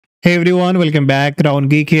Hey everyone, welcome back. Crown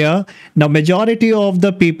Geek here. Now, majority of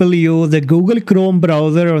the people use the Google Chrome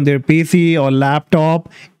browser on their PC or laptop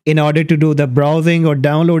in order to do the browsing or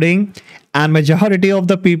downloading. And majority of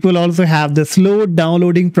the people also have the slow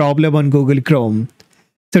downloading problem on Google Chrome.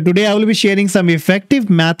 So today I will be sharing some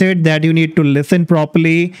effective method that you need to listen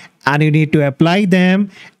properly and you need to apply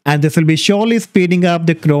them. And this will be surely speeding up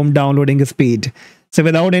the Chrome downloading speed. So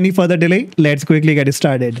without any further delay, let's quickly get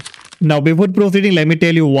started. Now before proceeding, let me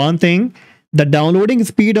tell you one thing. The downloading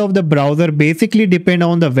speed of the browser basically depend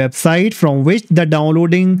on the website from which the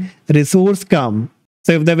downloading resource come.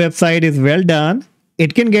 So if the website is well done,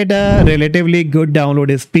 it can get a relatively good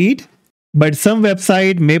download speed. But some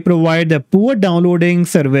website may provide a poor downloading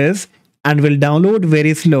service and will download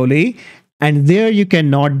very slowly. And there you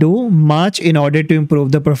cannot do much in order to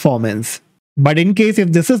improve the performance. But in case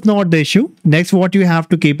if this is not the issue, next what you have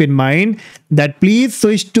to keep in mind that please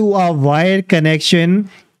switch to a wired connection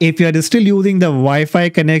if you are still using the Wi-Fi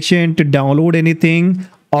connection to download anything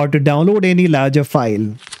or to download any larger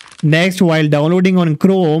file. Next, while downloading on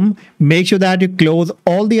Chrome, make sure that you close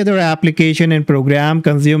all the other application and program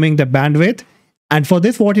consuming the bandwidth. And for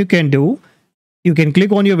this, what you can do, you can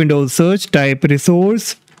click on your Windows search, type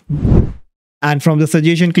resource, and from the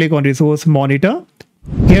suggestion, click on resource monitor.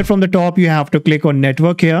 Here from the top, you have to click on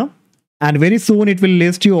network here, and very soon it will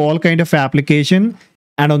list you all kind of application.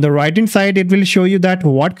 And on the right hand side, it will show you that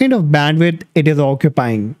what kind of bandwidth it is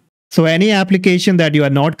occupying. So any application that you are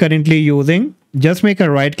not currently using, just make a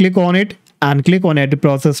right click on it and click on add to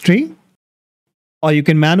process tree. Or you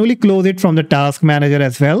can manually close it from the task manager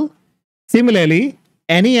as well. Similarly,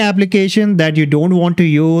 any application that you don't want to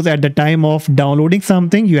use at the time of downloading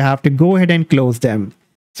something, you have to go ahead and close them.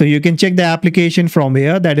 So you can check the application from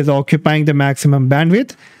here that is occupying the maximum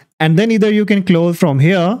bandwidth. And then either you can close from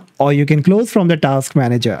here or you can close from the task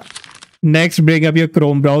manager. Next, bring up your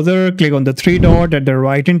Chrome browser, click on the three dot at the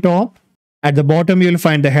right and top. At the bottom, you'll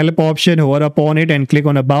find the help option, hover upon it and click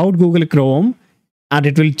on about Google Chrome. And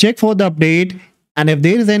it will check for the update. And if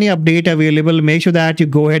there is any update available, make sure that you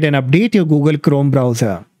go ahead and update your Google Chrome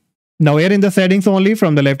browser. Now here in the settings only,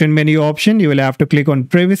 from the left hand menu option, you will have to click on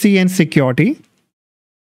privacy and security.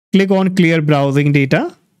 Click on clear browsing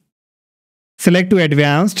data. Select to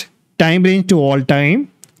advanced, time range to all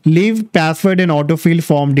time. Leave password and autofill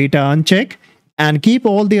form data unchecked and keep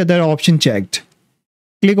all the other options checked.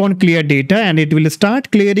 Click on clear data and it will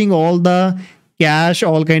start clearing all the cache,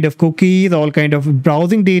 all kind of cookies, all kind of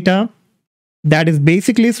browsing data that is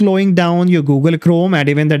basically slowing down your Google Chrome and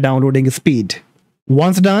even the downloading speed.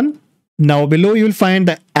 Once done, now below you will find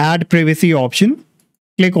the add privacy option.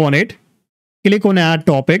 Click on it. Click on add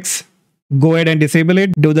topics. Go ahead and disable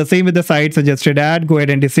it. Do the same with the site suggested ad. Go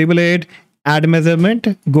ahead and disable it. Add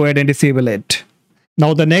measurement. Go ahead and disable it.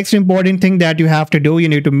 Now the next important thing that you have to do, you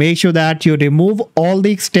need to make sure that you remove all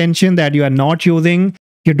the extension that you are not using,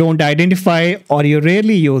 you don't identify or you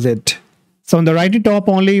rarely use it. So on the right top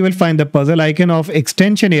only, you will find the puzzle icon of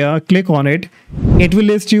extension here. Click on it. It will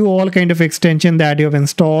list you all kind of extension that you have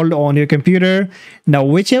installed on your computer. Now,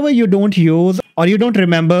 whichever you don't use or you don't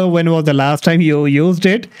remember when was the last time you used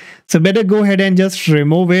it, so better go ahead and just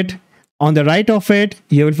remove it. On the right of it,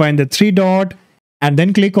 you will find the three dot and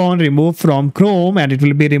then click on remove from Chrome and it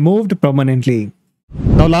will be removed permanently.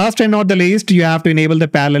 Now last and not the least, you have to enable the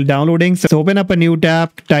parallel downloading. So open up a new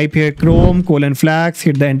tab, type here Chrome:/,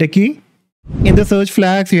 hit the enter key. In the search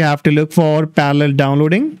flags, you have to look for parallel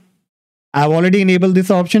downloading. I've already enabled this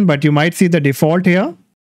option, but you might see the default here.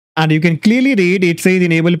 And you can clearly read it says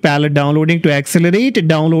enable parallel downloading to accelerate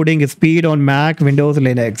downloading speed on Mac, Windows,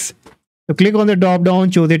 Linux. So click on the drop down,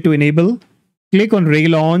 choose it to enable. Click on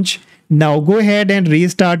relaunch. Now go ahead and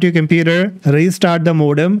restart your computer, restart the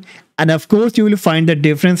modem. And of course, you will find the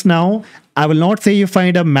difference now. I will not say you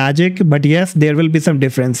find a magic, but yes, there will be some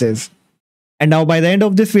differences. And now by the end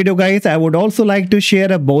of this video, guys, I would also like to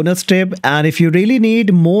share a bonus tip. And if you really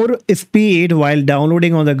need more speed while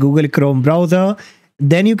downloading on the Google Chrome browser,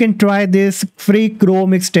 then you can try this free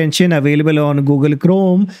Chrome extension available on Google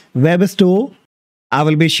Chrome Web Store. I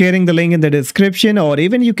will be sharing the link in the description, or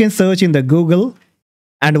even you can search in the Google.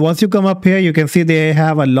 And once you come up here, you can see they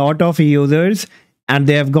have a lot of users and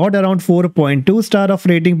they have got around 4.2 star of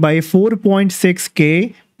rating by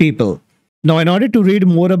 4.6K people. Now, in order to read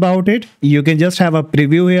more about it, you can just have a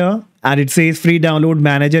preview here and it says free download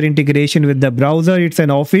manager integration with the browser. It's an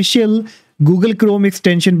official Google Chrome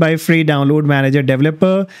extension by free download manager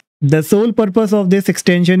developer. The sole purpose of this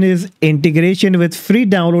extension is integration with free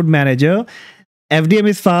download manager. FDM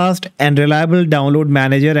is fast and reliable download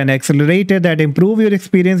manager and accelerator that improve your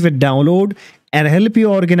experience with download and help you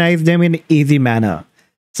organize them in easy manner.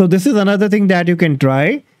 So this is another thing that you can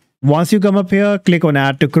try. Once you come up here, click on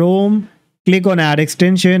add to Chrome, click on add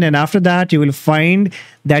extension, and after that you will find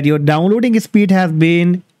that your downloading speed has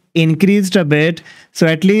been increased a bit. So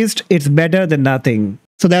at least it's better than nothing.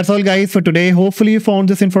 So that's all guys for today. Hopefully you found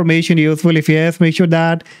this information useful. If yes, make sure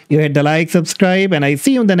that you hit the like, subscribe, and I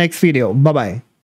see you in the next video. Bye bye.